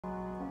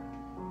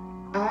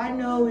I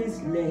know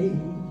it's late.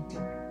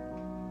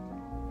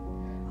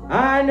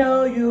 I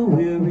know you're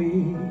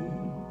weary.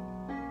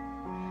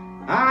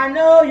 I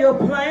know your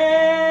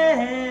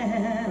plans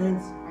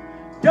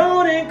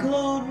don't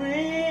include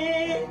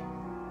me.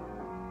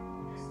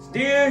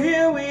 Still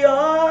here we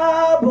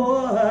are,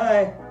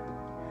 boy.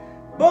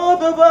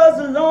 Both of us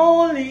are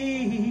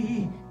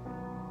lonely,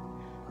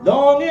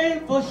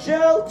 longing for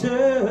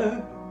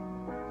shelter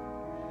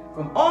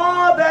from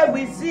all that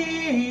we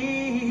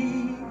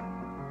see.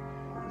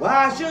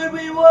 Why should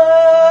we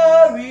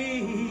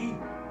worry?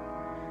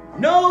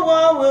 No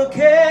one will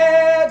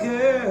care,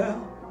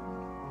 girl.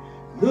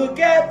 Look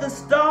at the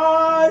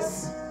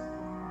stars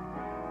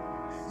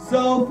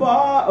so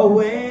far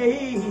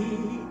away.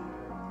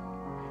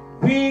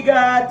 We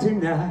got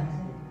tonight.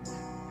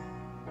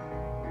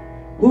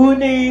 Who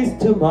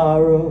needs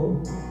tomorrow?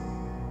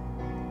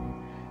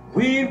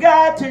 We've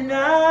got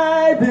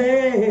tonight,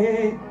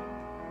 babe.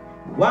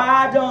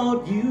 Why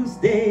don't you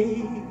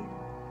stay?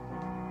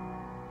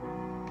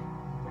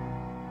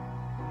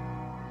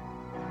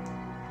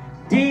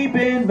 Deep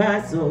in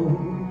my soul,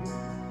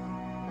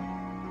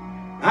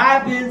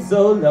 I've been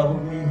so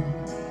lonely.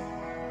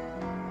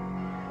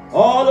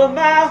 All of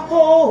my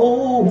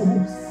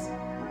hopes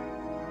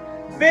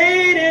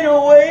fading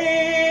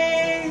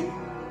away.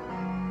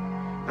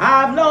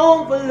 I've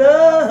longed for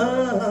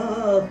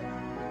love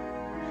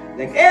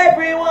like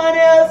everyone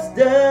else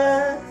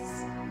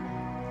does.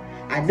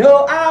 I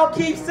know I'll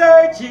keep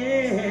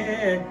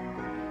searching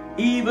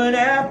even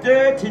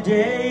after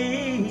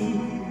today.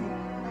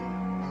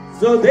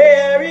 So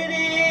there it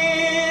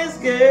is,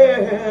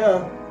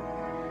 girl.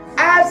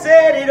 I've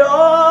said it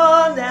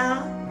all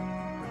now.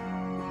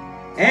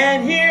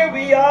 And here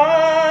we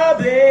are,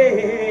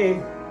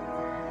 babe.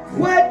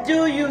 What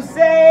do you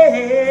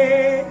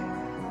say?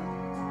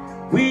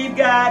 We've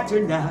got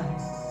tonight.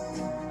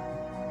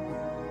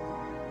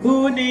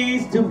 Who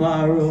needs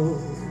tomorrow?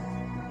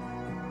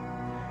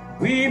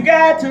 We've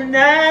got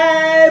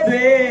tonight,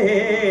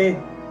 babe.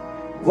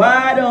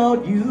 Why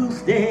don't you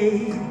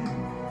stay?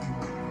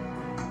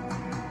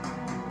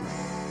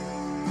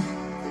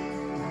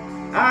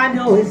 I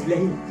know it's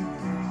late.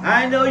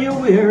 I know you're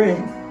weary.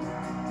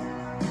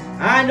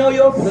 I know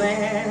your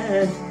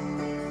plans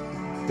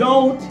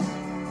don't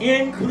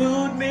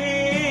include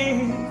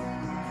me.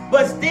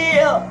 But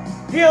still,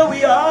 here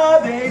we are,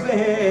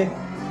 baby.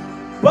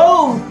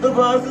 Both of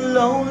us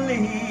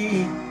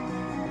lonely.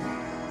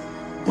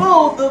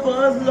 Both of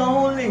us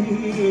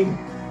lonely.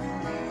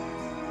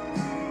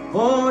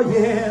 Oh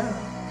yeah.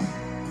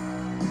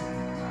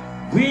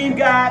 We've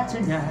got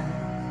tonight.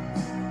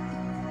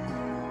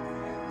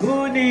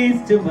 Who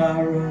needs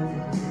tomorrow?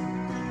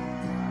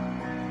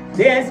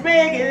 Let's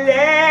make it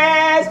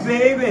last,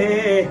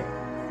 baby.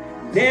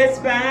 Let's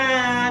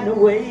find a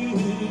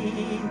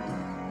way.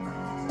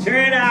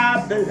 Turn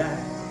out the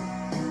light.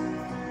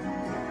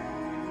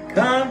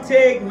 Come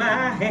take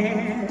my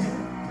hand.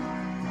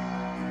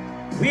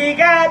 We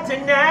got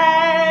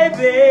tonight,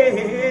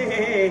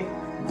 babe.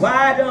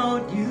 Why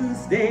don't you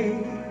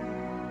stay?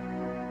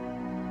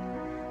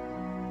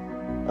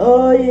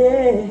 Oh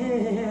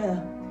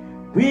yeah.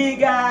 We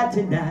got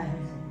tonight.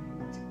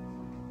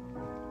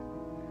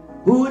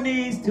 Who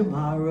needs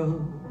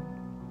tomorrow?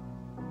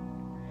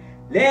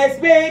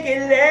 Let's make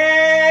it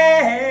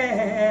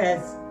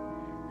last.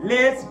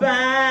 Let's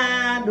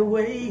find a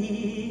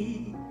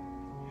way.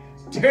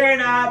 Turn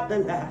out the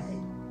light.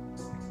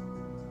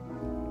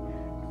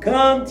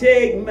 Come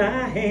take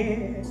my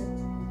hand.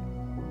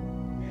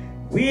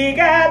 We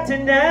got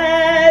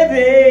tonight,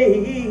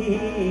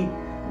 babe.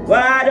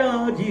 Why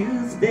don't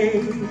you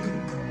stay?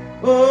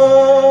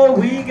 Oh,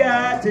 we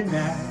got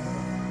tonight.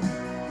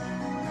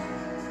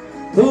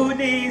 Who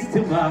needs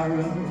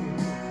tomorrow?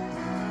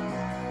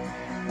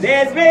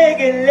 Let's make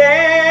it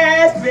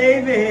last,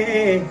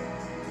 baby.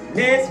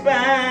 Let's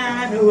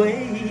find a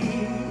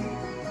way.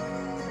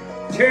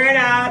 Turn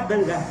out the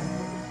light.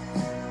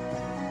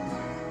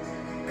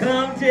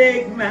 Come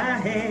take my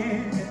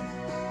hand.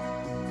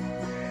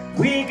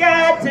 We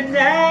got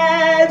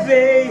tonight,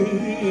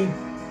 babe.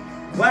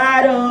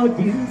 Why don't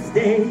you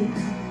stay?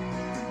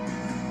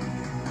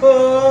 Oh,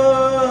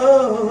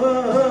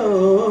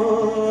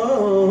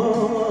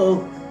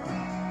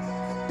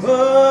 oh,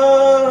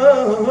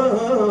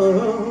 oh,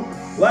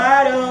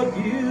 why don't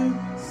you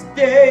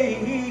stay?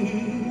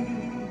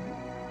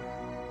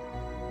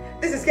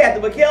 This is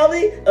Captain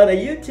McKelvey on a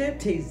YouTube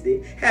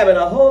Tuesday, having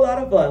a whole lot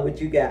of fun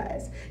with you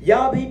guys.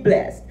 Y'all be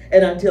blessed,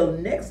 and until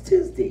next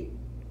Tuesday,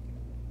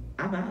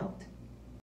 I'm out.